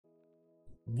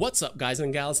What's up, guys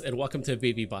and gals, and welcome to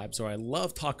Veve Vibes, where I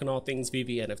love talking all things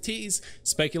Veve NFTs,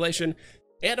 speculation,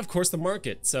 and of course the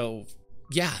market. So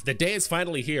yeah, the day is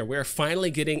finally here. We're finally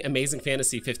getting Amazing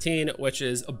Fantasy 15, which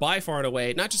is by far and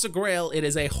away not just a grail, it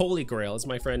is a holy grail, as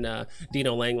my friend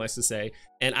Dino Lang likes to say.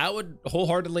 And I would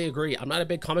wholeheartedly agree. I'm not a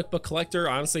big comic book collector,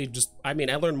 honestly. I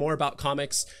learned more about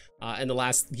comics in the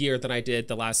last year than I did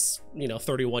the last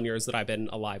 31 years that I've been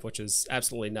alive, which is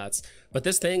absolutely nuts. But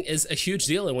this thing is a huge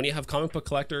deal, and when you have comic book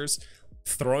collectors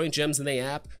throwing gems in the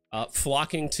app,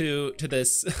 flocking to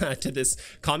this to this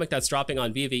comic that's dropping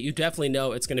on Veve, you definitely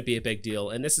know it's going to be a big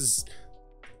deal. And it's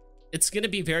going to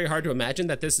be very hard to imagine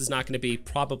that this is not going to be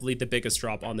probably the biggest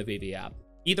drop on the Veve app,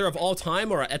 either of all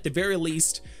time or at the very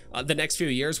least the next few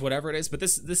years, whatever it is. But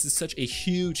this is such a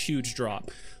huge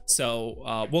drop.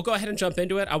 So we'll go ahead and jump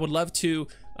into it. I would love to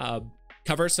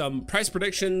cover some price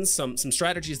predictions, some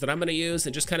strategies that I'm going to use,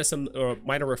 and just kind of some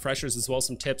minor refreshers as well,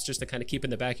 some tips just to kind of keep in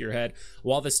the back of your head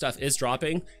while this stuff is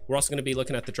dropping. We're also going to be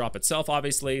looking at the drop itself,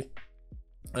 obviously,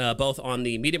 both on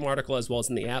the Medium article as well as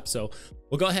in the app. So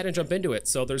we'll go ahead and jump into it.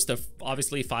 So there's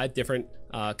obviously 5 different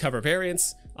cover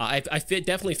variants. I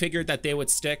definitely figured that they would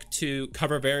stick to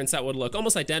cover variants that would look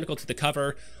almost identical to the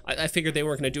cover. I figured they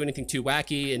weren't going to do anything too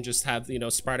wacky and just have,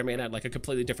 Spider-Man at like a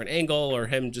completely different angle, or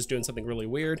him just doing something really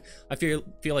weird. I feel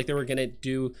like they were going to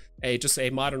do just a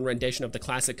modern rendition of the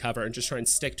classic cover and just try and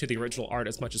stick to the original art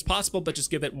as much as possible, but just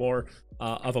give it more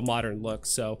of a modern look.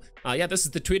 So yeah, this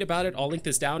is the tweet about it. I'll link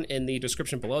this down in the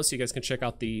description below so you guys can check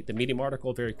out the Medium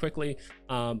article very quickly.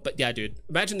 But yeah, dude,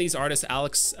 imagine these artists,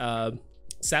 Alex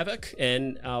Savick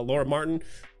and Laura Martin.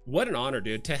 What an honor,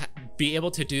 dude, to be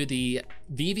able to do the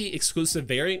Veve exclusive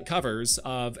variant covers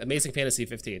of Amazing Fantasy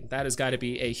 15. That has got to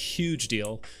be a huge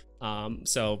deal.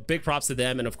 So big props to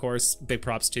them, and of course big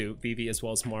props to Veve as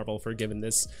well as Marvel for giving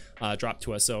this drop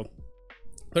to us. So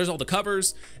there's all the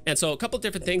covers. And so a couple of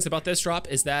different things about this drop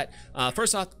is that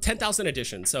first off, 10,000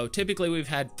 editions. So typically we've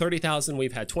had 30,000,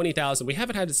 we've had 20,000, we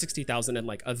haven't had a 60,000 in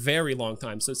like a very long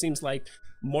time. So it seems like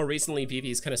more recently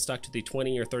Veve's kind of stuck to the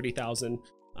 20 or 30,000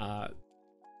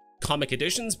 comic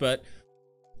editions. But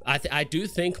I do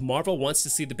think Marvel wants to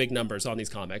see the big numbers on these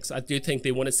comics. I do think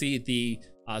they want to see the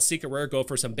Secret Rare go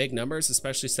for some big numbers,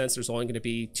 especially since there's only going to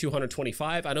be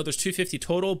 225. I know there's 250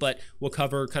 total, but we'll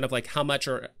cover kind of like how much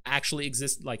are actually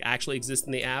exist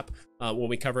in the app when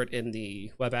we cover it in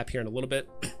the web app here in a little bit.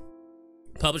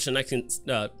 Published in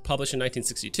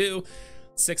 1962,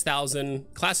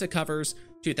 6,000 classic covers,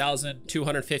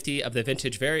 2,250 of the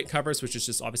vintage variant covers, which is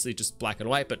just obviously just black and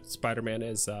white, but Spider-Man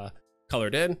is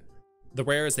colored in. The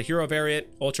rare is the hero variant,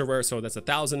 ultra rare, so that's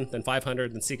 1,000, then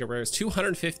 500, then secret rare is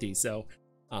 250. So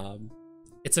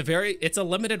it's a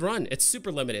limited run. It's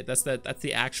super limited. That's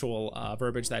the actual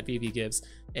verbiage that Veve gives,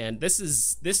 and this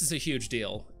is a huge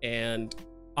deal. And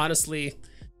honestly,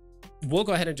 we'll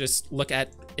go ahead and just look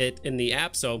at it in the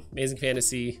app. So Amazing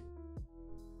Fantasy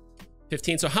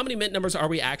 15. So how many mint numbers are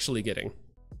we actually getting?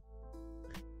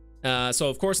 So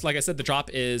of course, like I said, the drop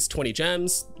is 20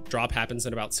 gems. Drop happens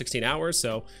in about 16 hours.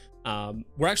 So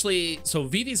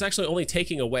Veve is actually only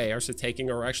taking away, or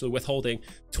actually withholding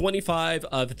 25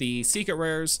 of the secret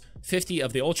rares, 50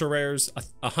 of the ultra rares,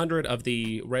 100 of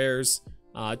the rares.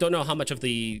 Don't know how much of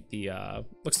the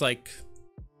looks like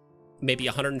maybe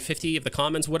 150 of the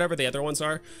commons, whatever the other ones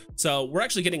are. So we're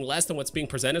actually getting less than what's being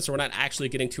presented. So we're not actually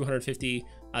getting 250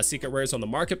 secret rares on the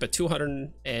market, but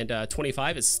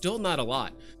 225 is still not a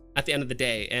lot at the end of the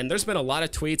day. And there's been a lot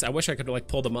of tweets. I wish I could like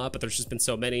pull them up, but there's just been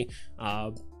so many.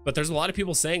 But there's a lot of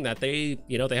people saying that they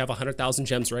have 100,000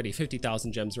 gems ready,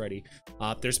 50,000 gems ready.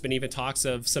 There's been even talks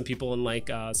of some people in like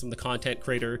some of the content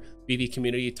creator Veve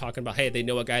community talking about, hey, they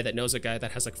know a guy that knows a guy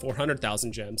that has like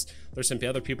 400,000 gems. There's some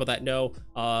other people that know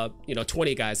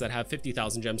 20 guys that have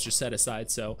 50,000 gems just set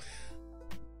aside. So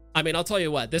I mean, I'll tell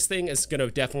you what, this thing is going to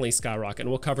definitely skyrocket, and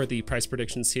we'll cover the price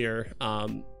predictions here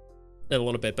in a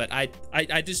little bit, but I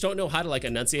just don't know how to like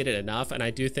enunciate it enough. And I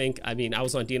do think, I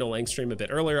was on Dino Lang's stream a bit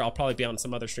earlier. I'll probably be on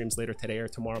some other streams later today or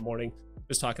tomorrow morning,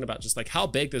 just talking about just like how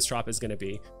big this drop is going to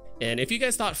be. And if you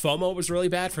guys thought FOMO was really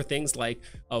bad for things like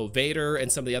Vader and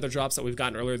some of the other drops that we've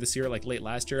gotten earlier this year, like late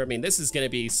last year, I mean, this is going to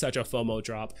be such a FOMO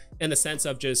drop in the sense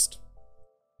of just,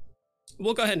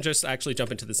 we'll go ahead and just actually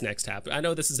jump into this next tab. I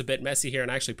know this is a bit messy here, and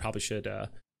I actually probably should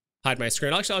hide my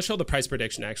screen. Actually, I'll show the price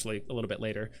prediction actually a little bit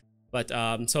later. But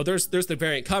so there's the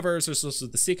variant covers, there's also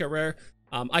the secret rare.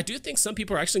 I do think some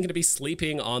people are actually going to be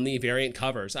sleeping on the variant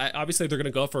covers. Obviously they're going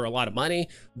to go for a lot of money,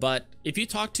 but if you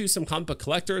talk to some comic book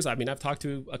collectors, I mean, I've talked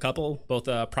to a couple, both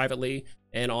privately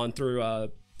and on through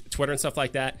Twitter and stuff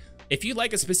like that. If you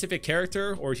like a specific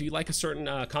character, or if you like a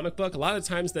certain comic book, a lot of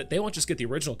times that they won't just get the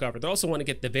original cover, they also want to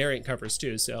get the variant covers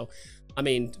too. So I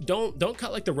mean, don't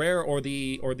cut like the rare or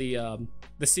the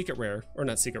secret rare, or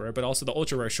not secret rare, but also the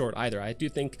ultra rare short either. I do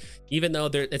think, even though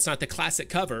it's not the classic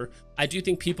cover, I do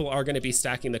think people are going to be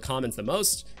stacking the commons the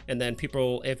most, and then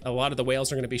people, if a lot of the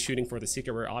whales are going to be shooting for the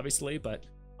secret rare, obviously. But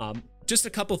just a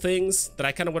couple things that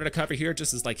I kind of wanted to cover here,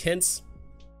 just as like hints.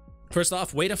 First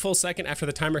off, wait a full second after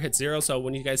the timer hits 0. So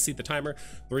when you guys see the timer,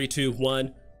 3, 2,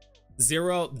 1,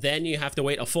 0, then you have to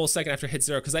wait a full second after it hits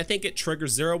 0, because I think it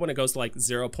triggers 0 when it goes to like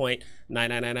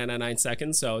 0.999999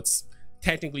 seconds. So it's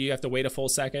technically you have to wait a full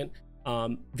second.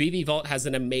 Veve Vault has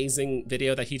an amazing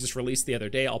video that he just released the other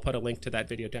day. I'll put a link to that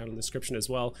video down in the description as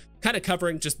well, kind of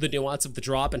covering just the nuance of the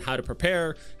drop and how to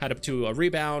prepare, how to do a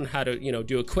rebound, how to, you know,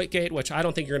 do a quick gate, which I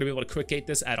don't think you're going to be able to quick gate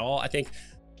this at all. I think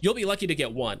you'll be lucky to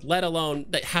get one, let alone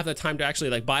have the time to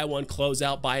actually like buy one, close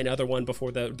out, buy another one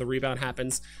before the rebound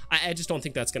happens. I just don't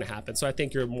think that's going to happen. So I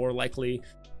think you're more likely,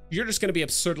 you're just going to be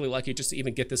absurdly lucky just to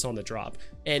even get this on the drop.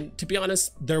 And to be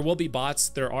honest, there will be bots.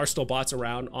 There are still bots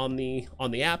around on the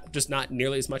app, just not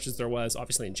nearly as much as there was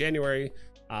obviously in January,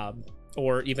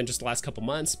 or even just the last couple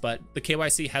months. But the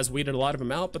KYC has weeded a lot of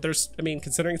them out. But there's, I mean,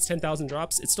 considering it's 10,000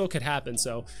 drops, it still could happen.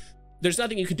 So there's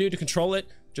nothing you can do to control it.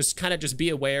 Just kind of just be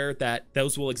aware that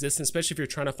those will exist, and especially if you're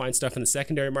trying to find stuff in the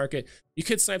secondary market, you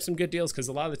could snipe some good deals, because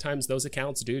a lot of the times those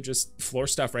accounts do just floor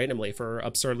stuff randomly for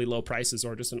absurdly low prices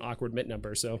or just an awkward mint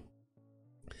number. So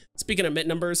speaking of mint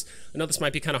numbers, I know this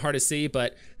might be kind of hard to see,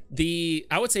 but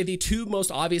I would say the two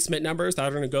most obvious mint numbers that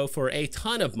are going to go for a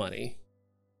ton of money.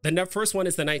 The first one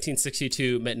is the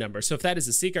 1962 mint number. So if that is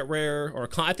a secret rare, or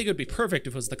I think it would be perfect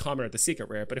if it was the common or the secret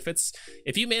rare. But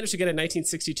if you manage to get a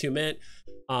 1962 mint,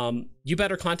 you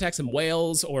better contact some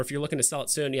whales, or if you're looking to sell it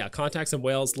soon, yeah, contact some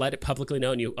whales, let it publicly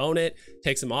known you own it,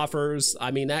 take some offers. I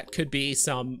mean, that could be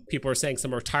some, people are saying,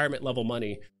 some retirement level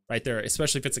money right there,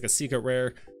 especially if it's like a secret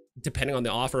rare, depending on the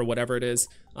offer or whatever it is.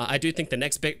 I do think the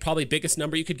next probably biggest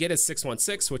number you could get is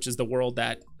 616, which is the world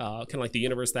that kind of like the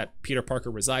universe that Peter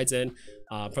Parker resides in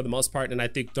for the most part. And I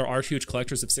think there are huge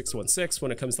collectors of 616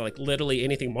 when it comes to like literally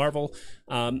anything Marvel.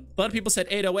 A lot of people said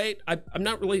 808. I'm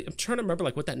trying to remember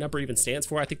like what that number even stands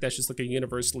for. I think that's just like a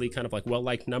universally kind of like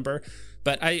well-liked number.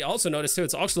 But I also noticed too,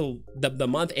 it's also the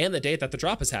month and the date that the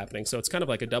drop is happening. So it's kind of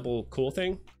like a double cool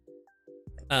thing.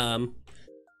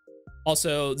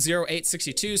 Also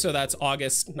 0862, so that's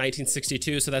August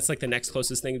 1962, so that's like the next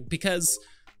closest thing, because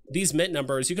these mint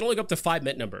numbers, you can only go up to 5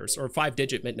 mint numbers, or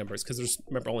 5-digit mint numbers, because there's,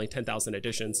 remember, only 10,000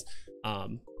 editions,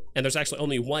 and there's actually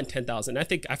only one 10,000. I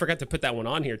think I forgot to put that one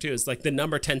on here too. It's like the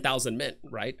number 10,000 mint,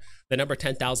 right? The number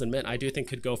 10,000 mint, I do think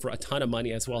could go for a ton of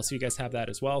money as well, so you guys have that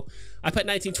as well. I put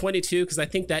 1922 because I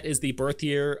think that is the birth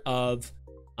year of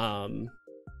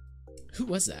who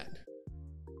was that?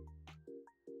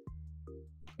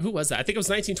 Who was that? I think it was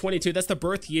 1922. That's the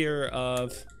birth year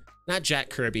of, not Jack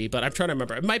Kirby, but I'm trying to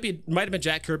remember. It might have been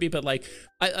Jack Kirby, but like,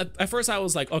 at first I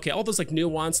was like, okay, all those like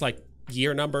nuance, like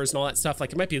year numbers and all that stuff,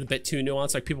 like it might be a bit too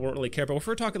nuanced, like people won't really care. But if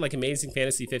we're talking like Amazing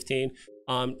Fantasy 15,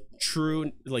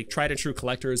 true, like tried and true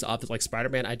collectors of like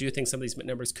Spider-Man, I do think some of these mint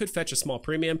numbers could fetch a small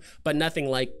premium, but nothing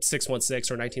like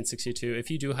 616 or 1962.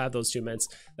 If you do have those two mints,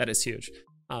 that is huge.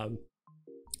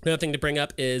 The other thing to bring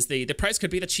up is the price could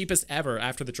be the cheapest ever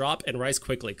after the drop and rise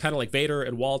quickly, kind of like Vader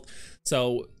and Walt.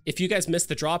 So if you guys miss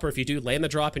the drop, or if you do land the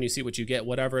drop and you see what you get,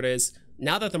 whatever it is,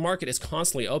 now that the market is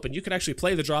constantly open, you could actually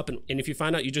play the drop. And if you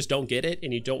find out you just don't get it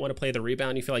and you don't want to play the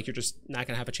rebound, you feel like you're just not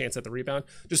going to have a chance at the rebound,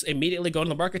 just immediately go to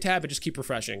the market tab and just keep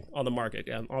refreshing on the market,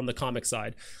 on the comic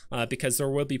side, because there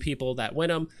will be people that win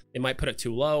them. They might put it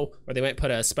too low, or they might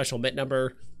put a special mint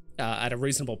number at a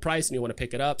reasonable price and you want to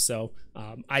pick it up. So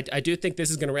I do think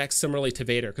this is going to react similarly to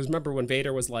Vader, because remember when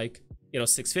Vader was like, you know,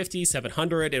 650,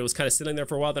 700, it was kind of sitting there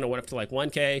for a while, then it went up to like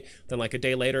 1K, then like a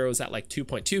day later it was at like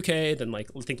 2.2K, then like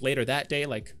I think later that day,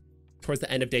 like towards the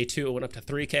end of day 2, it went up to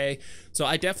 3K. So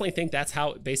I definitely think that's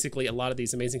how basically a lot of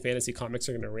these Amazing Fantasy comics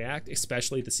are going to react,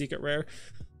 especially the secret rare.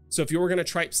 So if you were going to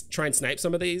try and snipe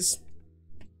some of these,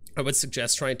 I would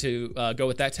suggest trying to go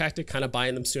with that tactic, kind of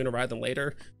buying them sooner rather than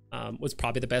later. Was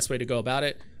probably the best way to go about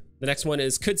it. The next one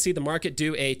is, could see the market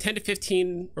do a 10 to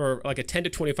 15 or like a 10 to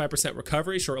 25%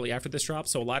 recovery shortly after this drop.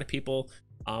 So a lot of people,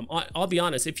 I'll be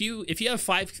honest, if you have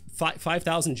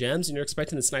 5,000 gems and you're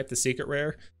expecting to snipe the secret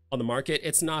rare on the market,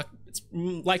 it's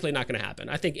likely not going to happen.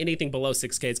 I think anything below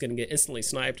 6K is going to get instantly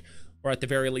sniped, or at the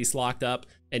very least locked up,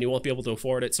 and you won't be able to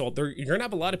afford it. So you're going to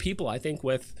have a lot of people, I think,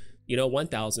 with, you know,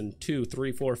 1,000, 2,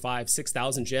 3, 4, 5,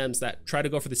 6,000 gems that try to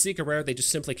go for the secret rare. They just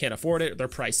simply can't afford it. They're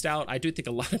priced out. I do think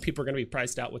a lot of people are going to be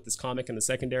priced out with this comic in the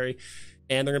secondary,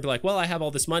 and they're going to be like, well, I have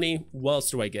all this money. What else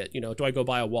do I get? You know, do I go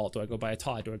buy a Walt? Do I go buy a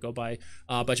Todd? Do I go buy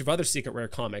a bunch of other secret rare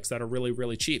comics that are really,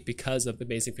 really cheap because of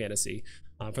Amazing Fantasy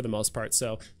for the most part?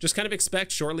 So just kind of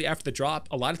expect shortly after the drop,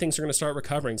 a lot of things are going to start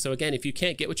recovering. So again, if you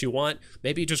can't get what you want,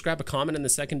 maybe you just grab a common in the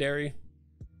secondary,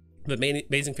 the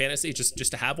Amazing Fantasy,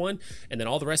 just to have one, and then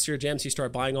all the rest of your gems you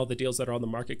start buying all the deals that are on the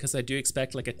market, because I do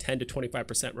expect like a 10 to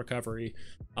 25% recovery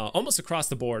almost across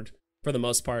the board for the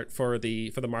most part for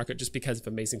the market, just because of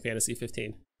Amazing Fantasy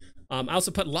 15. I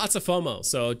also put lots of FOMO,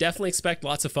 so definitely expect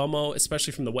lots of FOMO,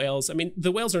 especially from the whales. I mean,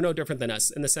 the whales are no different than us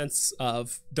in the sense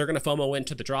of they're going to FOMO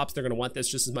into the drops. They're going to want this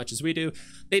just as much as we do.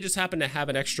 They just happen to have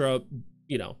an extra,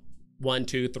 you know, 1,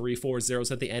 2, 3, 4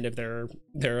 zeros at the end of their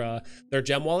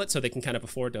gem wallet, so they can kind of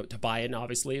afford to buy it,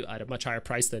 obviously at a much higher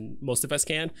price than most of us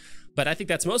can. But I think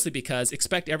that's mostly because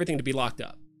expect everything to be locked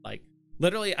up. Like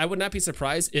literally, I would not be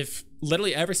surprised if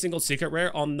literally every single secret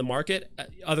rare on the market,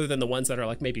 other than the ones that are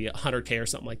like maybe 100K or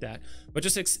something like that, but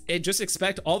just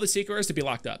expect all the secret rares to be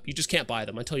locked up. You just can't buy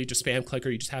them until you just spam click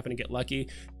or you just happen to get lucky.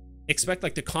 Expect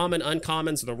like the common,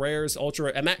 uncommons, the rares,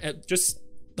 ultra, just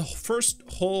the first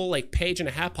whole like page and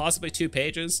a half, possibly 2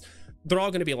 pages, they're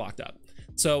all going to be locked up.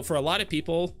 So for a lot of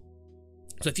people,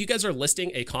 so if you guys are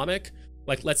listing a comic,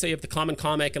 like let's say you have the common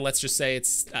comic, and let's just say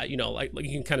it's you know, like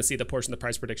you can kind of see the portion of the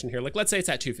price prediction here. Like let's say it's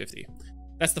at 250,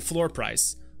 that's the floor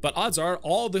price, but odds are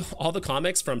all the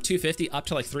comics from 250 up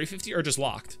to like 350 are just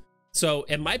locked. So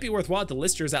it might be worthwhile to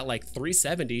list yours at like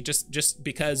 370, just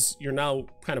because you're now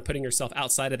kind of putting yourself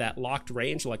outside of that locked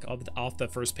range, like off the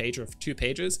first page or 2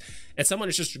 pages, and someone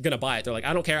is just gonna buy it. They're like,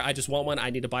 I don't care, I just want one, I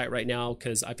need to buy it right now,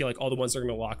 because I feel like all the ones that are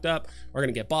gonna be locked up are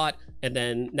gonna get bought, and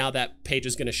then now that page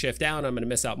is gonna shift down, I'm gonna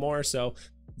miss out more. So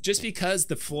just because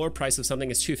the floor price of something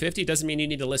is 250 doesn't mean you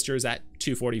need to list yours at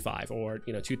 245 or,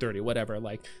 you know, 230, whatever.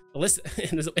 Like list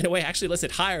in a way, actually list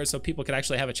it higher so people can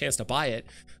actually have a chance to buy it.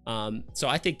 So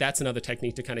I think that's another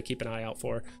technique to kind of keep an eye out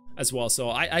for as well. So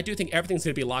I do think everything's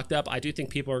going to be locked up. I do think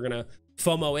people are going to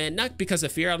FOMO in, not because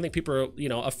of fear. I don't think people are, you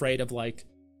know, afraid of like,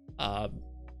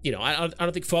 you know, I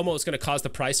don't think FOMO is going to cause the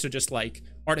price to just like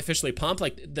artificially pump.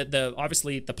 Like the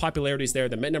obviously the popularity is there,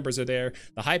 the mint numbers are there,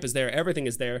 the hype is there, everything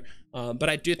is there. But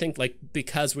I do think like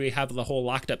because we have the whole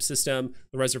locked up system,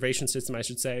 the reservation system, I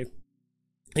should say,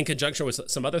 in conjunction with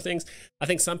some other things, I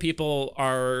think some people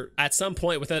are at some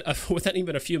point within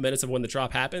even a few minutes of when the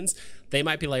drop happens, they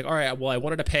might be like, all right, well, I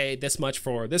wanted to pay this much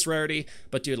for this rarity,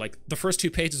 but dude, like the first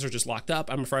 2 pages are just locked up.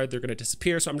 I'm afraid they're going to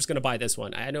disappear, so I'm just going to buy this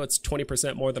one. I know it's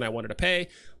 20% more than I wanted to pay,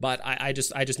 but I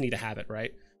just need to have it,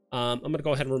 right? I'm going to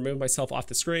go ahead and remove myself off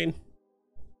the screen.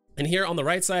 And here on the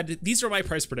right side, these are my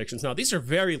price predictions. Now, these are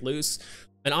very loose.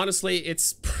 And honestly,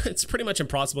 it's pretty much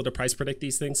impossible to price predict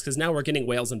these things, because now we're getting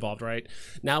whales involved, right?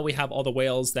 Now we have all the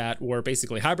whales that were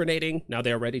basically hibernating. Now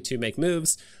they are ready to make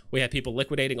moves. We have people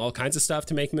liquidating all kinds of stuff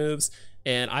to make moves.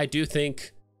 And I do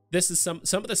think this is some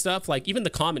of the stuff, like even the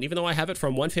common, even though I have it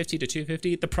from 150 to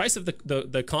 250, the price of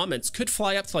the comments could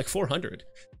fly up to like 400.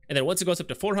 And then once it goes up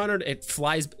to 400, it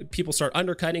flies, people start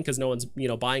undercutting because no one's, you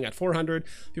know, buying at 400.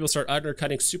 People start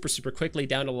undercutting super quickly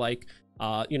down to like,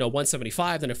 you know,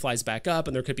 175, then it flies back up,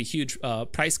 and there could be huge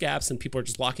price gaps, and people are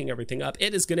just locking everything up.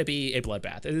 It is going to be a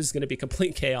bloodbath. It is going to be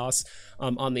complete chaos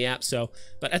on the app. So,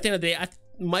 but at the end of the day,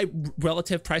 my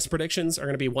relative price predictions are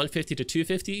going to be 150 to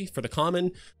 250 for the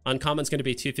common. Uncommon's going to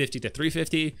be 250 to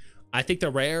 350. I think the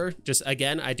rare, just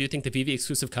again, I do think the Veve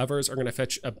exclusive covers are going to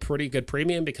fetch a pretty good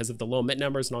premium because of the low mint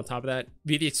numbers, and on top of that,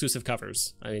 Veve exclusive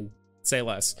covers, I mean, say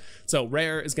less. So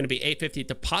rare is going to be 850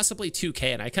 to possibly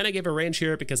 2K, and I kind of gave a range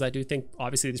here because I do think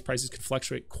obviously these prices could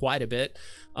fluctuate quite a bit.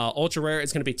 Ultra rare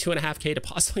is going to be 2.5K to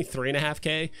possibly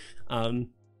 3.5K.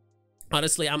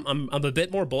 Honestly, I'm a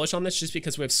bit more bullish on this just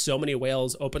because we have so many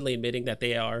whales openly admitting that they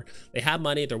have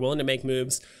money, they're willing to make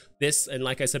moves. This, and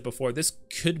like I said before, this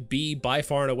could be by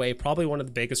far and away probably one of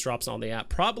the biggest drops on the app,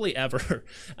 probably ever.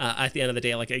 At the end of the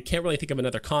day, like I can't really think of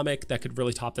another comic that could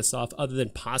really top this off other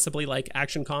than possibly like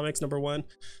Action Comics #1.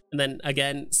 And then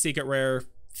again, secret rare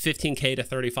 15K to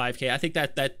 35K. I think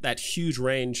that huge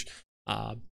range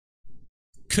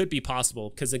could be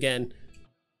possible because again,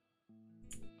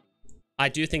 I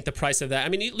do think the price of that, I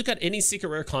mean, you look at any secret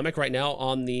rare comic right now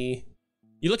on the,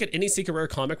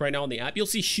 app, you'll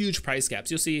see huge price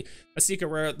gaps. You'll see a secret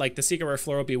rare, like the secret rare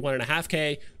floor will be 1.5K,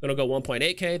 then it'll go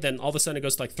 1.8K, then all of a sudden it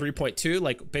goes to like 3.2.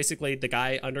 Like basically the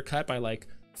guy undercut by like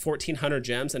 1,400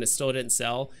 gems and it still didn't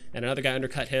sell, and another guy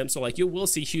undercut him. So like you will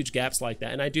see huge gaps like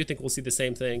that, and I do think we'll see the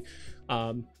same thing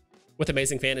with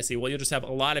Amazing Fantasy? Well, you'll just have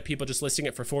a lot of people just listing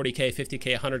it for 40K,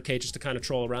 50K, 100K just to kind of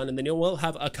troll around. And then you will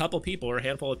have a couple people or a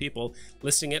handful of people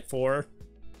listing it for,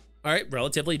 all right,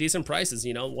 relatively decent prices.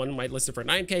 You know, one might list it for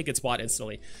 9K, gets bought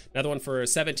instantly. Another one for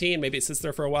 17, maybe it sits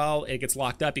there for a while, it gets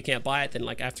locked up, you can't buy it. Then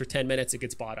like after 10 minutes, it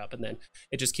gets bought up, and then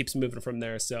it just keeps moving from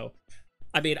there. So,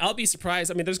 I mean, I'll be surprised.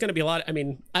 I mean, there's going to be a lot. I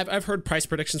mean, I've heard price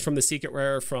predictions from the secret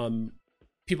rare from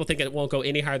people thinking it won't go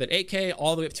any higher than 8K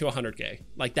all the way up to 100K.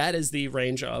 Like that is the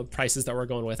range of prices that we're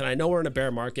going with. And I know we're in a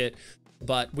bear market,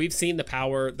 but we've seen the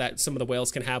power that some of the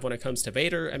whales can have when it comes to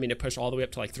Vader. I mean, it pushed all the way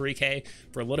up to like 3K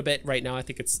for a little bit. Right now, I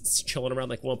think it's chilling around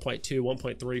like 1.2,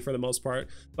 1.3 for the most part.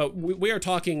 But we are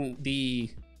talking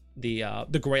the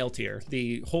Grail tier,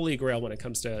 the holy grail when it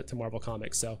comes to Marvel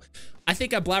Comics. So I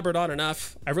think I blabbered on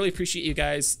enough. I really appreciate you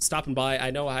guys stopping by.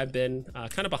 I know I've been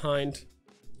kind of behind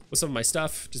with some of my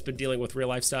stuff, just been dealing with real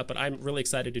life stuff, but I'm really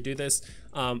excited to do this.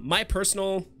 To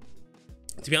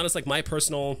be honest, like my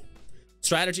personal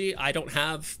strategy, I don't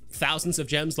have thousands of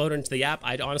gems loaded into the app.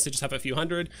 I honestly just have a few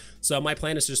hundred. So my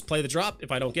plan is to just play the drop.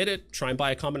 If I don't get it, try and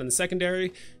buy a common in the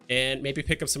secondary, and maybe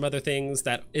pick up some other things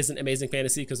that isn't Amazing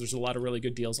Fantasy, because there's a lot of really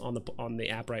good deals on the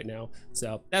app right now.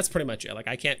 So that's pretty much it. Like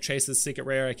I can't chase the secret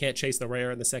rare, I can't chase the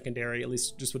rare in the secondary, at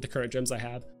least just with the current gems I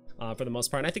have. For the most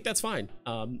part, and I think that's fine.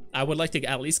 I would like to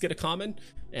at least get a common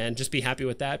and just be happy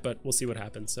with that, but we'll see what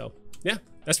happens. So yeah,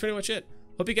 that's pretty much it.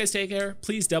 Hope you guys take care.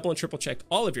 Please double and triple check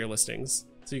all of your listings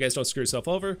so you guys don't screw yourself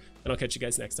over, and I'll catch you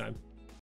guys next time.